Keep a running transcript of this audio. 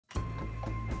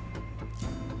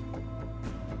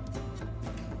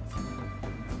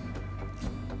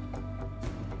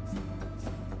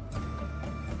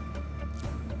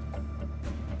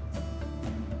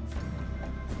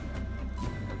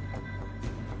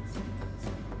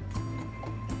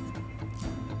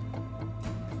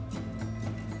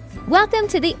Welcome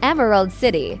to the Emerald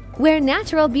City, where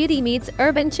natural beauty meets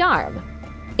urban charm.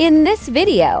 In this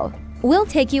video, we'll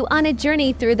take you on a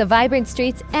journey through the vibrant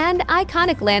streets and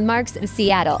iconic landmarks of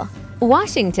Seattle,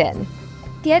 Washington.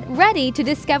 Get ready to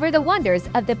discover the wonders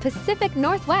of the Pacific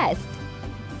Northwest.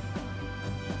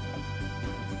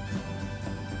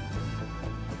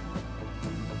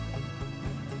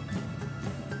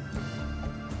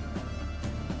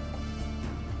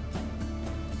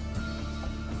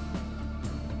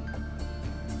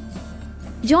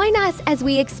 Join us as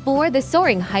we explore the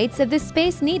soaring heights of the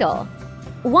Space Needle.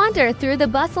 Wander through the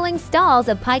bustling stalls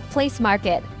of Pike Place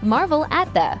Market, marvel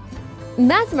at the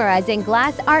mesmerizing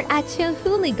glass art at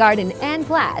Chihuly Garden and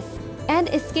Glass, and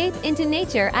escape into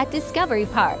nature at Discovery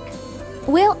Park.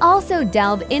 We'll also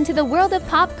delve into the world of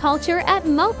pop culture at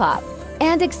Mopop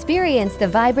and experience the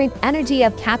vibrant energy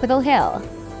of Capitol Hill.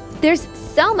 There's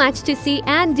so much to see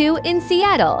and do in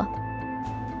Seattle.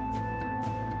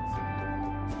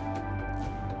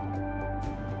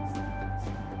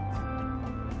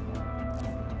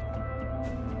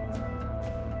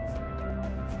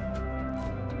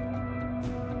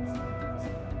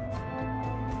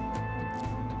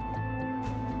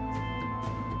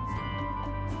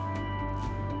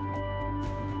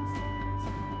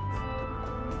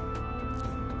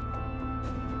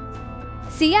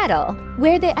 Seattle,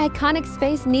 where the iconic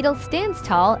Space Needle stands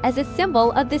tall as a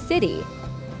symbol of the city.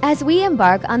 As we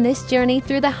embark on this journey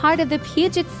through the heart of the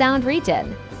Puget Sound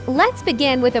region, let's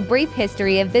begin with a brief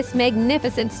history of this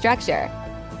magnificent structure.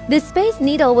 The Space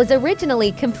Needle was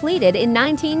originally completed in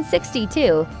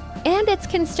 1962, and its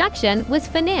construction was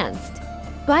financed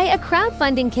by a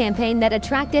crowdfunding campaign that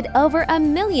attracted over $1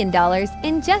 million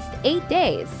in just 8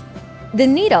 days. The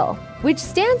Needle, which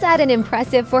stands at an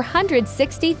impressive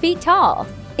 460 feet tall,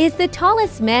 is the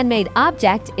tallest man-made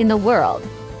object in the world,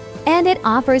 and it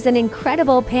offers an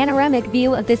incredible panoramic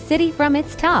view of the city from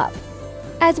its top.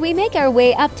 As we make our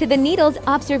way up to the Needle's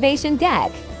observation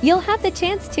deck, you'll have the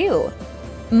chance to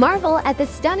marvel at the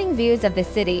stunning views of the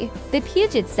city, the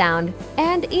Puget Sound,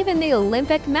 and even the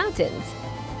Olympic Mountains.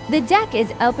 The deck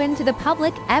is open to the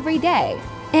public every day,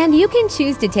 and you can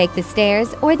choose to take the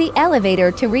stairs or the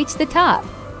elevator to reach the top.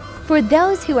 For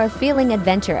those who are feeling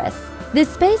adventurous, the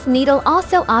Space Needle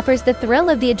also offers the thrill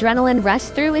of the adrenaline rush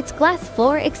through its glass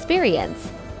floor experience.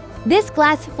 This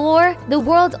glass floor, the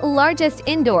world's largest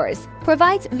indoors,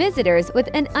 provides visitors with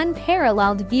an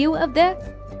unparalleled view of the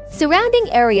surrounding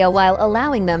area while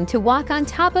allowing them to walk on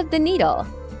top of the Needle.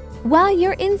 While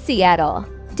you're in Seattle,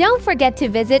 don't forget to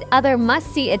visit other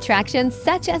must-see attractions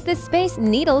such as the Space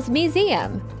Needle's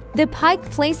Museum, the Pike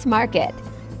Place Market,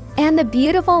 and the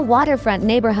beautiful waterfront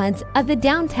neighborhoods of the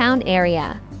downtown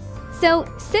area. So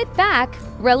sit back,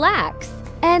 relax,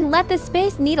 and let the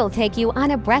Space Needle take you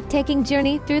on a breathtaking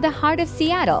journey through the heart of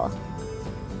Seattle.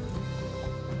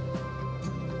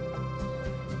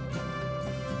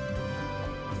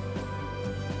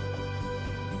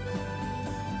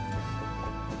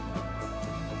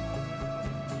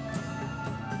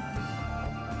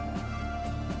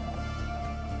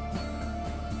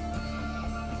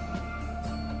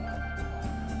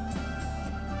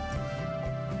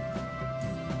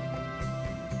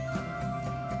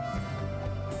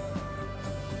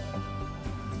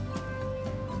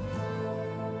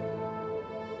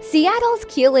 Seattle's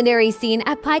culinary scene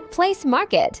at Pike Place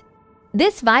Market.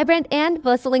 This vibrant and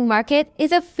bustling market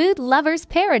is a food lover's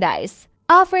paradise,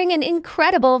 offering an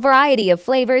incredible variety of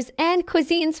flavors and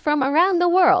cuisines from around the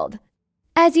world.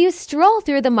 As you stroll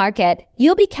through the market,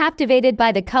 you'll be captivated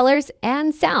by the colors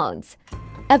and sounds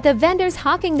of the vendors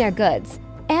hawking their goods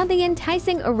and the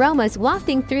enticing aromas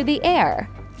wafting through the air.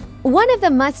 One of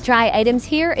the must-try items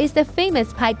here is the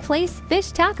famous Pike Place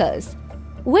fish tacos,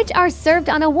 which are served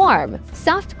on a warm,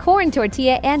 soft corn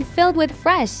tortilla and filled with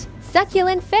fresh,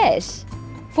 succulent fish.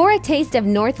 For a taste of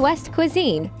Northwest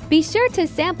cuisine, be sure to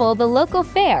sample the local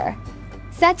fare,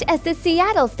 such as the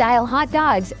Seattle-style hot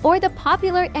dogs or the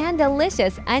popular and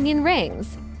delicious onion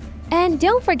rings. And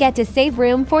don't forget to save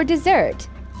room for dessert.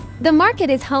 The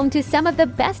market is home to some of the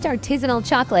best artisanal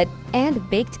chocolate and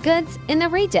baked goods in the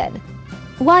region.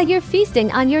 While you're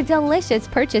feasting on your delicious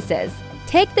purchases,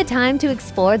 take the time to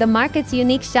explore the market's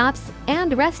unique shops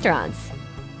and restaurants.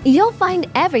 You'll find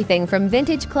everything from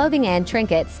vintage clothing and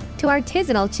trinkets to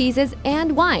artisanal cheeses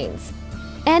and wines.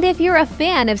 And if you're a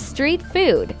fan of street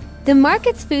food, the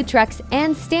market's food trucks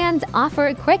and stands offer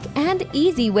a quick and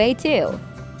easy way to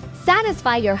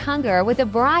satisfy your hunger with a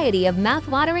variety of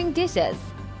mouth-watering dishes.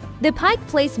 The Pike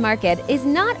Place Market is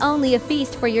not only a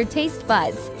feast for your taste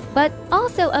buds, but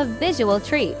also a visual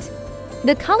treat.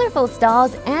 The colorful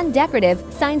stalls and decorative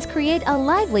signs create a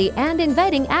lively and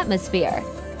inviting atmosphere.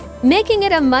 making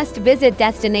it a must-visit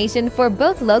destination for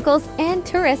both locals and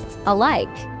tourists alike.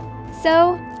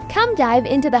 So, come dive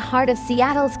into the heart of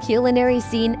Seattle's culinary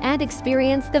scene and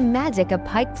experience the magic of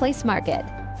Pike Place Market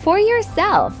for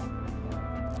yourself.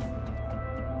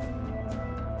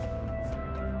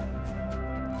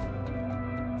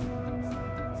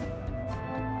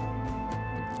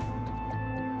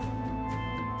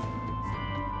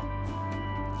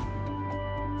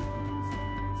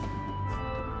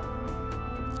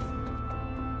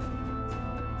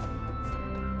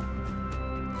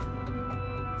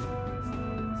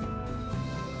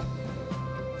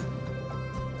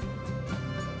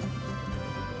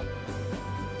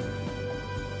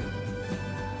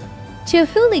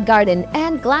 Chihuly Garden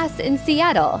and Glass in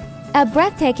Seattle, a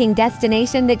breathtaking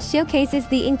destination that showcases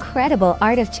the incredible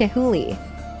art of Chihuly.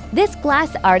 This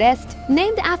glass artist,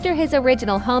 named after his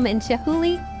original home in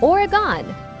Chihuly, Oregon,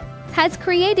 has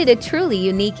created a truly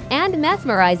unique and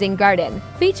mesmerizing garden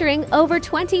featuring over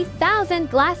 20,000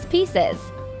 glass pieces.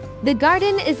 The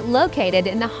garden is located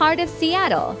in the heart of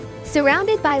Seattle,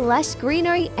 surrounded by lush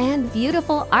greenery and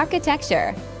beautiful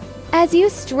architecture. As you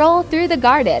stroll through the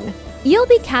garden, you'll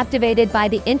be captivated by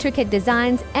the intricate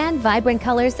designs and vibrant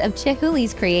colors of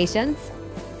Chihuly's creations.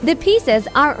 The pieces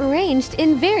are arranged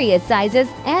in various sizes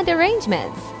and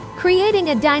arrangements, creating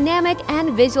a dynamic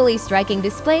and visually striking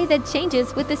display that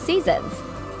changes with the seasons.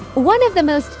 One of the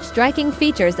most striking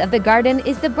features of the garden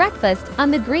is the Breakfast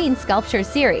on the Green sculpture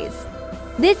series.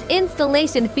 This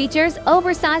installation features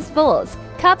oversized bowls,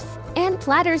 cups, and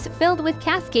platters filled with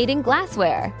cascading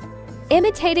glassware,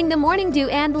 imitating the morning dew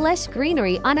and lush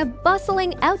greenery on a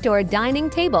bustling outdoor dining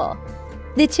table.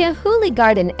 The Chihuly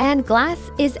Garden and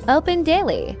Glass is open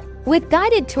daily, with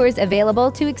guided tours available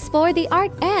to explore the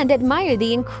art and admire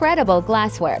the incredible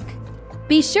glasswork.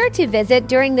 Be sure to visit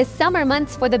during the summer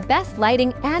months for the best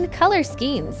lighting and color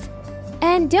schemes.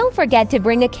 And don't forget to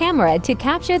bring a camera to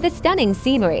capture the stunning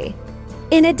scenery.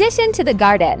 In addition to the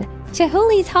garden,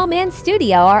 Chihuly's home and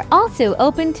studio are also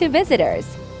open to visitors,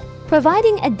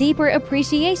 providing a deeper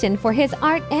appreciation for his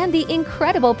art and the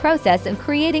incredible process of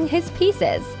creating his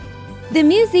pieces. The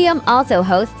museum also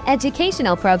hosts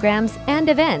educational programs and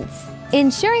events,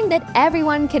 ensuring that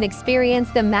everyone can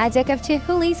experience the magic of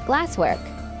Chihuly's glasswork.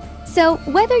 So,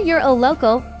 whether you're a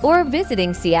local or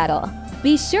visiting Seattle,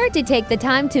 be sure to take the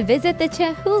time to visit the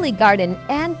Chihuly Garden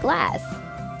and Glass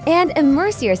and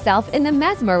immerse yourself in the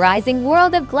mesmerizing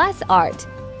world of glass art.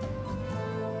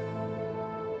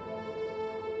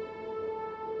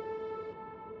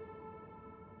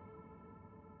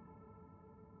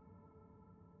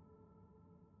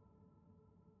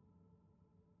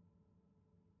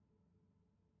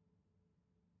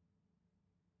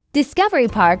 Discovery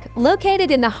Park,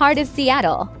 located in the heart of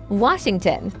Seattle,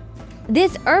 Washington.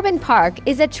 This urban park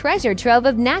is a treasure trove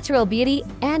of natural beauty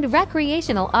and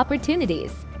recreational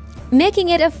opportunities, making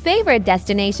it a favorite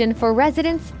destination for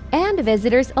residents and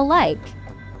visitors alike.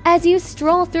 As you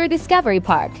stroll through Discovery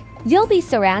Park, you'll be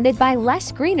surrounded by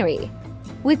lush greenery,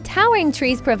 with towering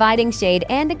trees providing shade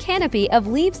and a canopy of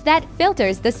leaves that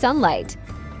filters the sunlight.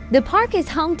 The park is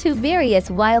home to various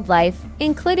wildlife,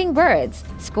 including birds,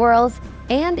 squirrels,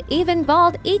 and even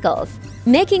bald eagles,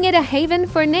 making it a haven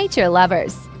for nature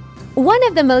lovers. One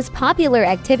of the most popular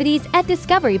activities at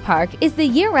Discovery Park is the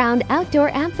year-round outdoor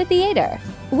amphitheater,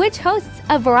 which hosts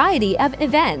a variety of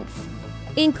events,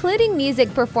 including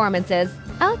music performances,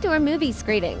 outdoor movie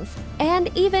screenings, and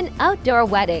even outdoor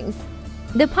weddings.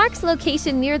 The park's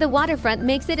location near the waterfront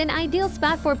makes it an ideal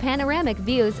spot for panoramic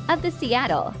views of the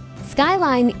Seattle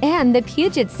skyline and the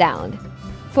Puget Sound.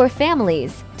 For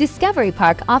families, Discovery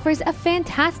Park offers a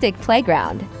fantastic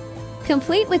playground,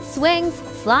 complete with swings,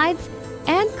 slides,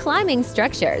 and climbing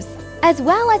structures, as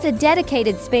well as a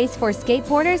dedicated space for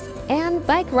skateboarders and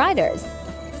bike riders.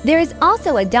 There is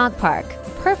also a dog park,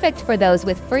 perfect for those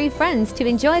with furry friends to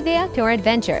enjoy the outdoor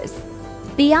adventures.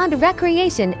 Beyond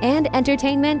recreation and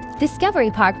entertainment,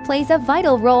 Discovery Park plays a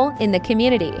vital role in the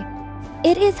community.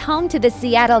 It is home to the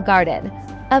Seattle Garden,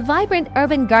 a vibrant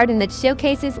urban garden that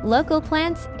showcases local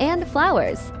plants and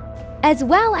flowers, as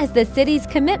well as the city's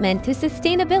commitment to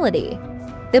sustainability.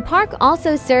 The park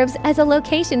also serves as a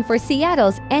location for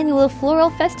Seattle's annual Floral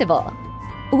Festival,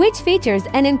 which features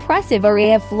an impressive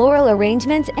array of floral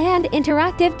arrangements and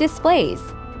interactive displays.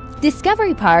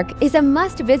 Discovery Park is a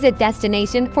must-visit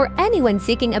destination for anyone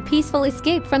seeking a peaceful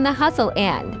escape from the hustle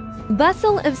and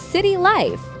bustle of city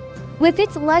life. With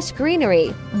its lush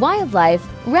greenery, wildlife,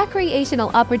 recreational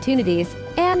opportunities,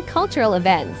 and cultural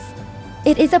events,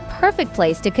 it is a perfect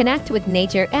place to connect with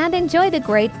nature and enjoy the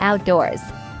great outdoors.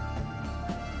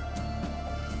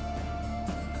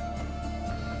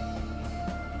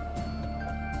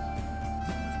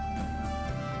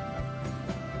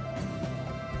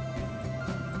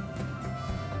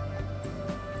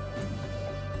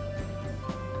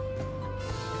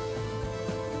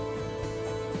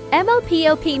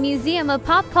 MOPOP Museum of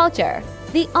Pop Culture,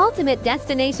 the ultimate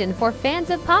destination for fans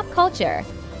of pop culture,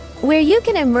 where you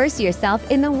can immerse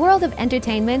yourself in the world of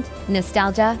entertainment,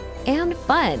 nostalgia, and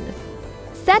fun.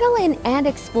 Settle in and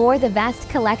explore the vast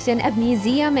collection of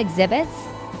museum exhibits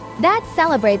that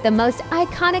celebrate the most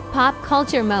iconic pop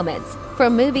culture moments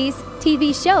from movies,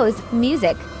 TV shows,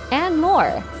 music, and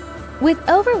more. With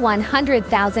over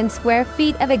 100,000 square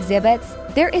feet of exhibits,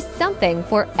 there is something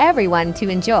for everyone to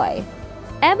enjoy.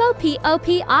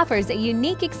 MOPOP offers a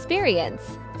unique experience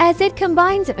as it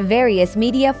combines various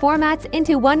media formats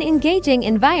into one engaging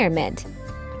environment.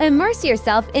 Immerse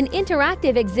yourself in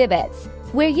interactive exhibits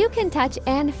where you can touch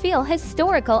and feel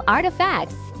historical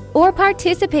artifacts or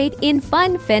participate in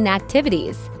fun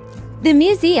activities. The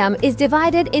museum is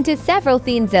divided into several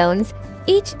theme zones,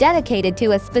 each dedicated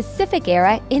to a specific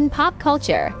era in pop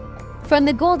culture. From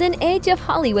the golden age of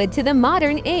Hollywood to the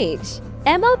modern age,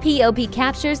 MOPOP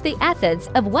captures the essence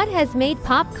of what has made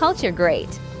pop culture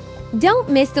great. Don't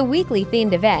miss the weekly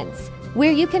themed events,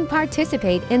 where you can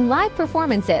participate in live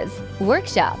performances,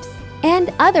 workshops,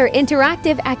 and other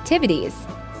interactive activities.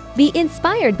 Be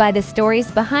inspired by the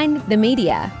stories behind the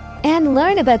media and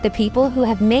learn about the people who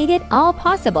have made it all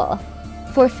possible.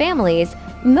 For families,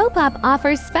 MOPOP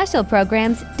offers special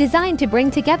programs designed to bring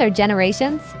together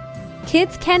generations.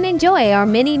 Kids can enjoy our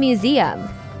mini museum,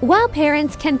 while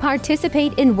parents can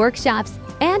participate in workshops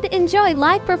and enjoy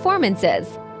live performances.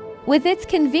 With its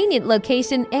convenient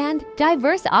location and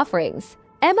diverse offerings,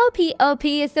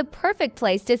 MOPOP is the perfect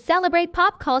place to celebrate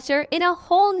pop culture in a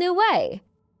whole new way.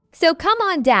 So come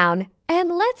on down and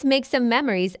let's make some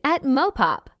memories at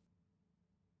MOPOP.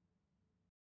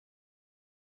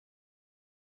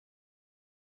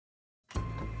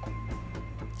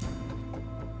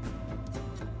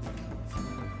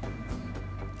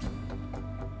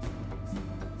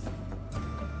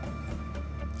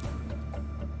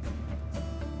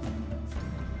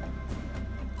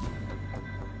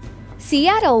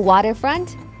 Seattle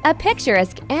Waterfront, a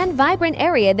picturesque and vibrant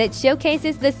area that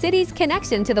showcases the city's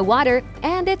connection to the water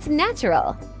and its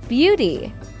natural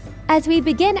beauty. As we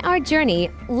begin our journey,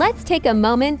 let's take a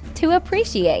moment to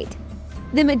appreciate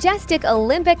the majestic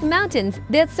Olympic Mountains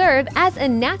that serve as a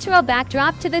natural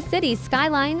backdrop to the city's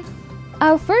skyline.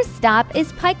 Our first stop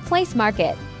is Pike Place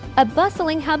Market, a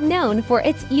bustling hub known for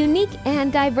its unique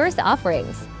and diverse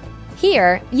offerings.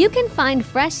 Here, you can find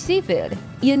fresh seafood,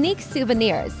 unique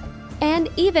souvenirs, and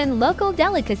even local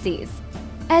delicacies.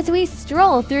 As we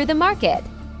stroll through the market,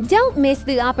 don't miss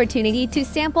the opportunity to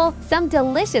sample some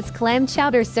delicious clam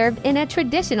chowder served in a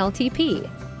traditional teepee.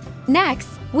 Next,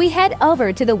 we head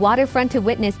over to the waterfront to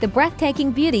witness the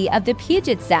breathtaking beauty of the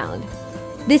Puget Sound.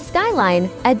 The skyline,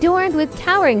 adorned with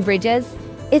towering bridges,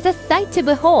 is a sight to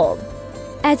behold.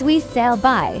 As we sail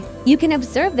by, you can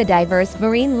observe the diverse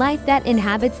marine life that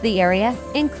inhabits the area,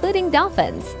 including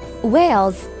dolphins,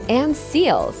 whales, and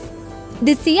seals.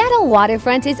 The Seattle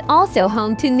waterfront is also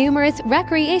home to numerous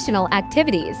recreational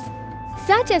activities,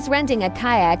 such as renting a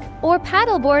kayak or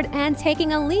paddleboard and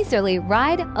taking a leisurely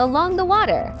ride along the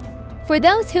water. For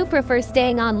those who prefer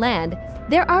staying on land,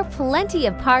 there are plenty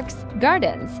of parks,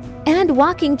 gardens, and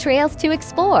walking trails to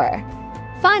explore.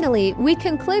 Finally, we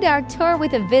conclude our tour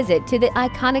with a visit to the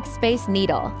iconic Space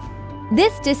Needle.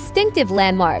 This distinctive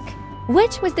landmark,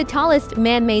 which was the tallest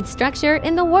man-made structure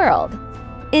in the world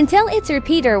until its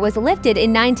repeater was lifted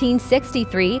in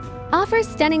 1963, offers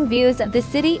stunning views of the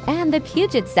city and the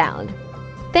Puget Sound.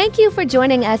 Thank you for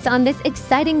joining us on this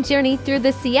exciting journey through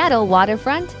the Seattle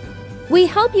waterfront. We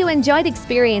hope you enjoyed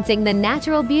experiencing the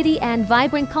natural beauty and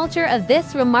vibrant culture of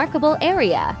this remarkable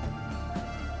area.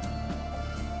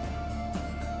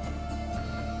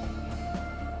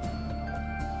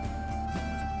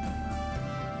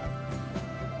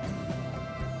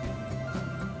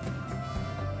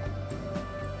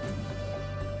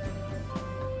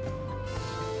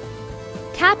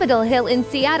 Capitol Hill in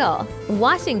Seattle,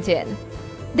 Washington.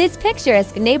 This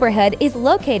picturesque neighborhood is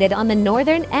located on the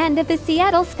northern end of the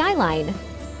Seattle skyline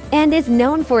and is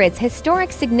known for its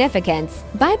historic significance,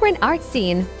 vibrant art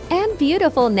scene, and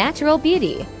beautiful natural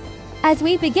beauty. As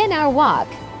we begin our walk,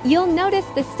 you'll notice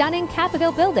the stunning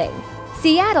Capitol building,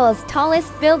 Seattle's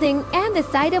tallest building and the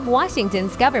site of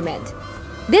Washington's government.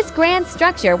 This grand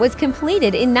structure was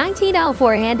completed in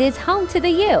 1904 and is home to the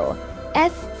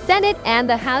U.S. Senate and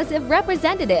the House of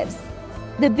Representatives.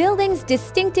 The building's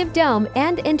distinctive dome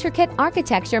and intricate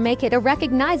architecture make it a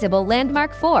recognizable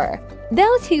landmark for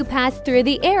those who pass through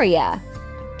the area.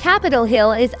 Capitol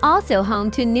Hill is also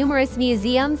home to numerous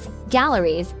museums,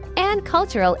 galleries, and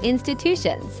cultural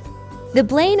institutions. The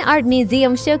Blaine Art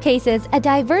Museum showcases a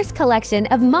diverse collection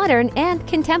of modern and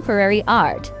contemporary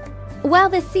art. while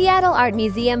the Seattle Art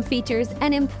Museum features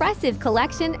an impressive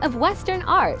collection of Western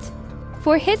art.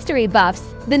 For history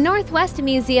buffs, the Northwest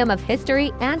Museum of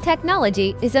History and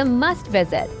Technology is a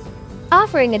must-visit,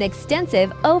 offering an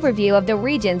extensive overview of the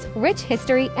region's rich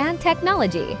history and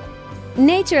technology.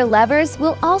 Nature lovers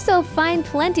will also find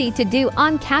plenty to do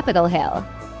on Capitol Hill.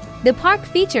 The park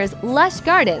features lush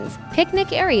gardens,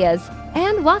 picnic areas,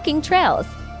 and walking trails,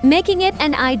 making it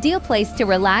an ideal place to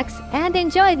relax and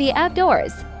enjoy the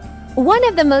outdoors. One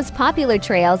of the most popular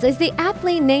trails is the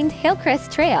aptly named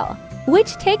Hillcrest Trail,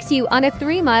 which takes you on a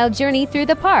 3-mile journey through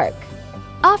the park,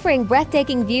 offering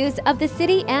breathtaking views of the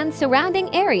city and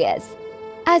surrounding areas.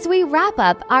 As we wrap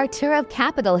up our tour of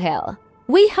Capitol Hill,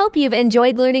 we hope you've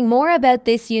enjoyed learning more about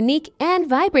this unique and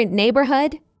vibrant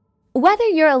neighborhood. Whether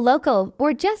you're a local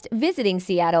or just visiting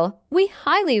Seattle, we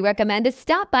highly recommend a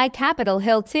stop by Capitol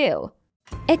Hill too.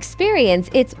 Experience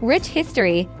its rich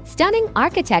history, stunning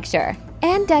architecture,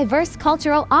 and diverse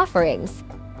cultural offerings.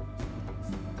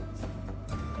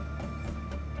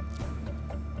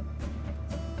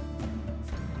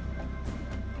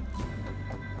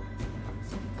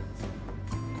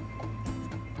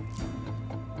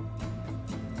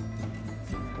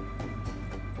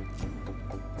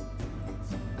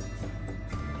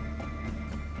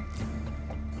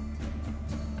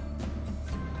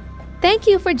 Thank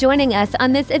you for joining us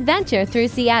on this adventure through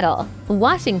Seattle,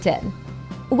 Washington.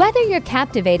 Whether you're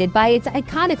captivated by its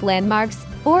iconic landmarks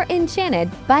or enchanted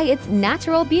by its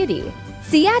natural beauty,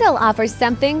 Seattle offers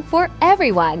something for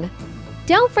everyone.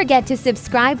 Don't forget to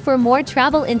subscribe for more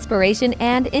travel inspiration,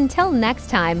 and until next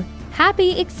time,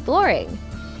 happy exploring!